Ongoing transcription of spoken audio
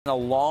A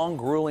long,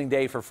 grueling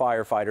day for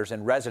firefighters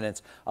and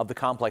residents of the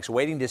complex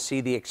waiting to see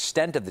the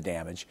extent of the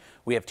damage.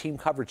 We have team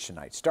coverage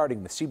tonight,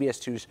 starting with CBS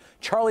 2's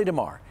Charlie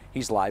DeMar.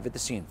 He's live at the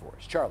scene for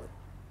us. Charlie.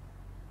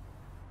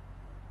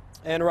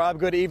 And Rob,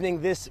 good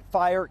evening. This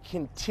fire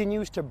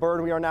continues to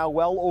burn. We are now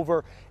well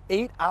over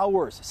 8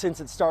 hours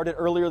since it started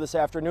earlier this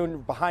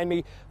afternoon. Behind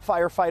me,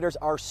 firefighters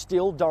are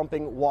still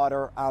dumping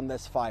water on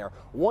this fire.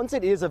 Once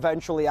it is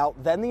eventually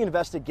out, then the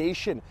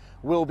investigation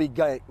will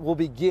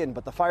begin.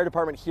 But the fire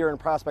department here in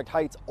Prospect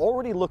Heights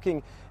already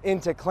looking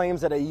into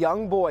claims that a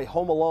young boy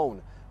home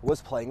alone was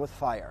playing with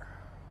fire.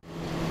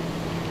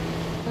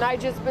 And I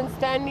just been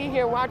standing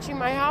here watching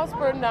my house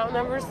burn down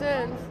ever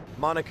since.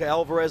 Monica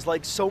Alvarez,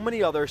 like so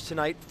many others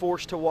tonight,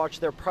 forced to watch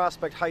their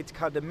Prospect Heights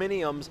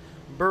condominiums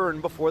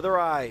burn before their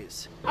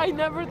eyes. I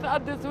never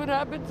thought this would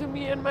happen to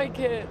me and my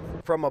kids.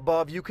 From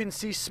above, you can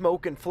see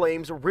smoke and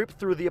flames rip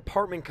through the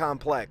apartment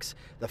complex.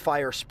 The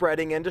fire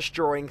spreading and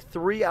destroying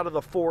 3 out of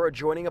the 4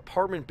 adjoining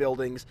apartment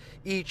buildings,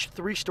 each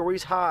 3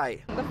 stories high.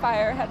 The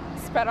fire had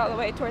spread all the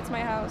way towards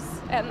my house,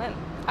 and then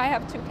I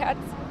have 2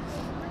 cats,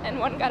 and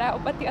one got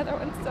out, but the other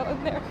one's still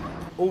in there.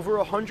 Over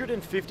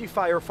 150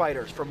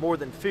 firefighters from more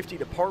than 50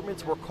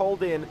 departments were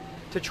called in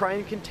to try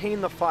and contain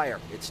the fire.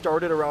 It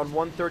started around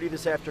 1:30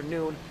 this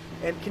afternoon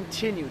and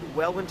continued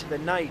well into the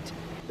night.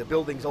 The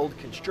building's old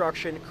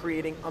construction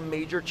creating a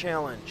major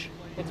challenge.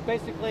 It's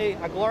basically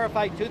a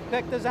glorified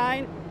toothpick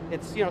design.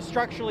 It's,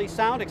 structurally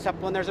sound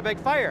except when there's a big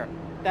fire.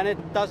 Then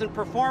it doesn't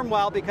perform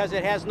well because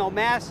it has no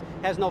mass,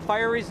 has no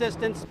fire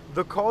resistance.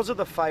 The cause of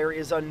the fire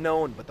is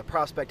unknown, but the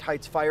Prospect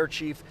Heights fire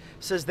chief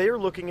says they are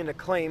looking into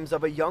claims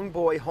of a young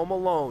boy home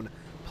alone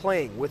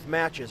playing with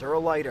matches or a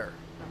lighter.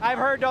 I've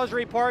heard those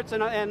reports,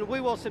 and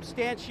we will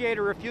substantiate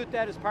or refute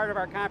that as part of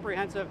our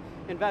comprehensive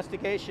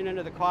investigation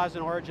into the cause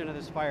and origin of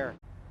this fire.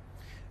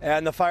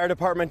 And the fire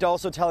department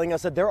also telling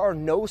us that there are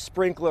no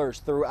sprinklers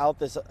throughout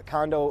this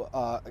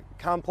condo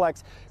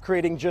complex,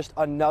 creating just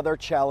another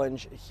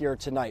challenge here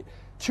tonight.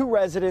 2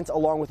 residents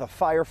along with a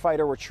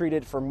firefighter were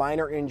treated for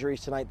minor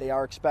injuries tonight. They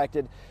are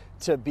expected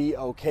to be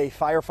okay.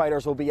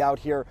 Firefighters will be out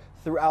here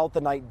throughout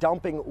the night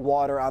dumping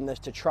water on this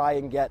to try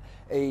and get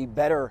a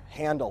better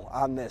handle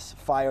on this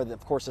fire.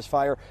 Of course, this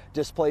fire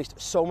displaced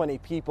so many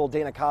people.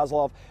 Dana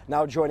Kozlov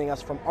now joining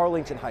us from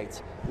Arlington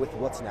Heights with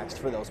what's next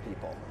for those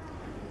people.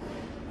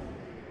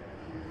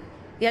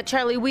 Yeah,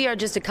 Charlie, we are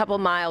just a couple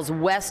miles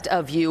west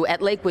of you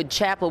at Lakewood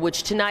Chapel,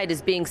 which tonight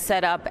is being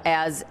set up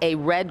as a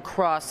Red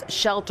Cross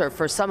shelter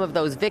for some of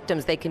those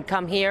victims. They can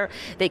come here,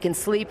 they can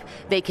sleep,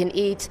 they can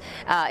eat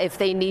if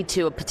they need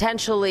to.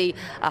 Potentially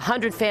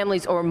 100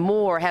 families or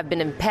more have been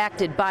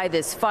impacted by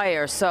this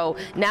fire, so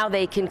now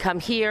they can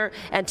come here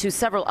and to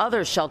several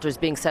other shelters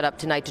being set up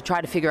tonight to try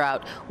to figure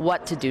out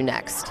what to do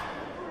next.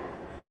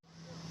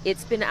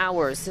 It's been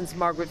hours since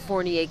Margaret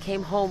Fournier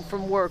came home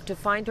from work to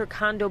find her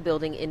condo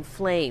building in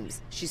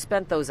flames. She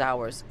spent those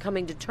hours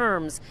coming to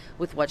terms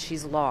with what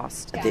she's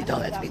lost. They don't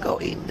let me go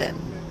in, then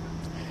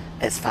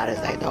as far as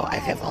I know, I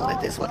have only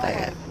this what I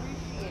have.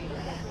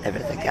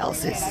 Everything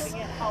else is,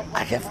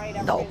 I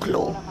have no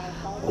clue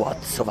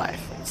what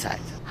survived inside.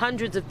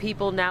 Hundreds of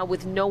people now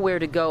with nowhere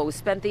to go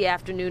spent the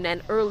afternoon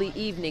and early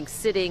evening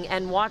sitting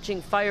and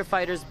watching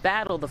firefighters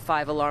battle the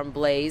 5-alarm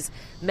blaze,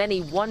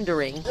 many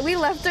wondering. We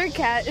left our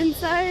cat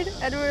inside,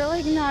 and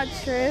we're not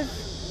sure if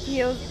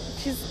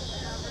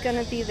she's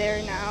gonna be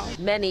there now.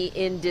 Many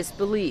in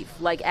disbelief,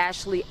 like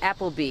Ashley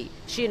Appleby.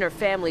 She and her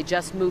family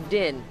just moved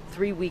in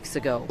 3 weeks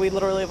ago. We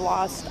literally have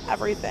lost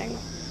everything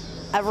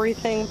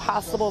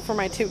possible for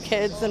my 2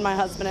 kids and my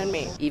husband and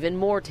me. Even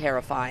more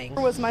terrifying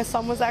Was my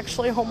son was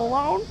actually home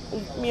alone.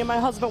 Me and my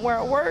husband were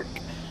at work,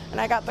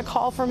 and I got the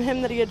call from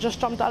him that he had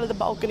just jumped out of the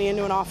balcony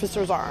into an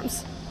officer's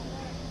arms.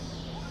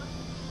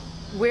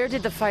 Where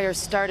did the fire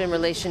start in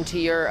relation to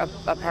your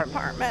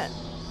apartment?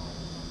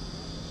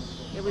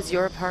 It was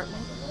your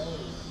apartment?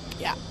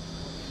 Yeah.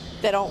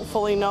 They don't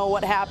fully know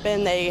what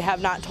happened. They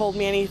have not told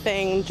me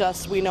anything,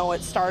 just we know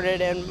it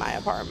started in my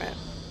apartment.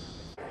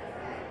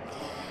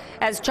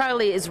 As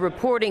Charlie is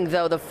reporting,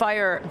 though, the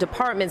fire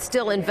department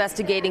still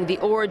investigating the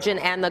origin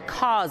and the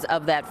cause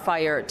of that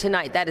fire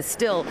tonight. That is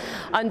still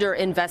under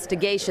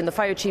investigation. The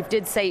fire chief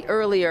did say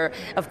earlier,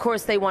 of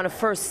course, they want to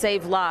first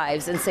save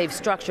lives and save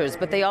structures,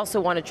 but they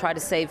also want to try to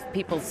save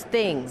people's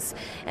things.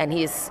 And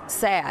he is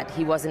sad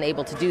he wasn't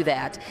able to do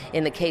that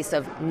in the case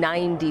of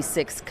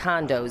 96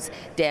 condos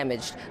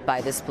damaged by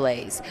this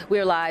blaze. We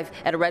are live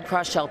at a Red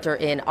Cross shelter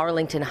in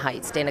Arlington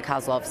Heights. Dana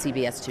Kozlov,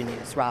 CBS 2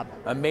 News. Rob.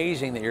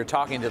 Amazing that you're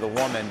talking to the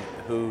woman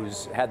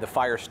who's had the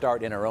fire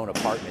start in her own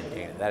apartment,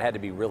 Dana. That had to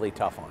be really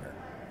tough on her.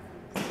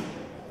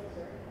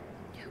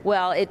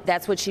 Well,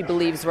 that's what she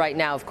believes right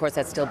now. Of course,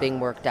 that's still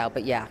being worked out,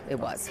 but yeah, it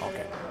was.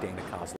 Okay, Dana Kozlov.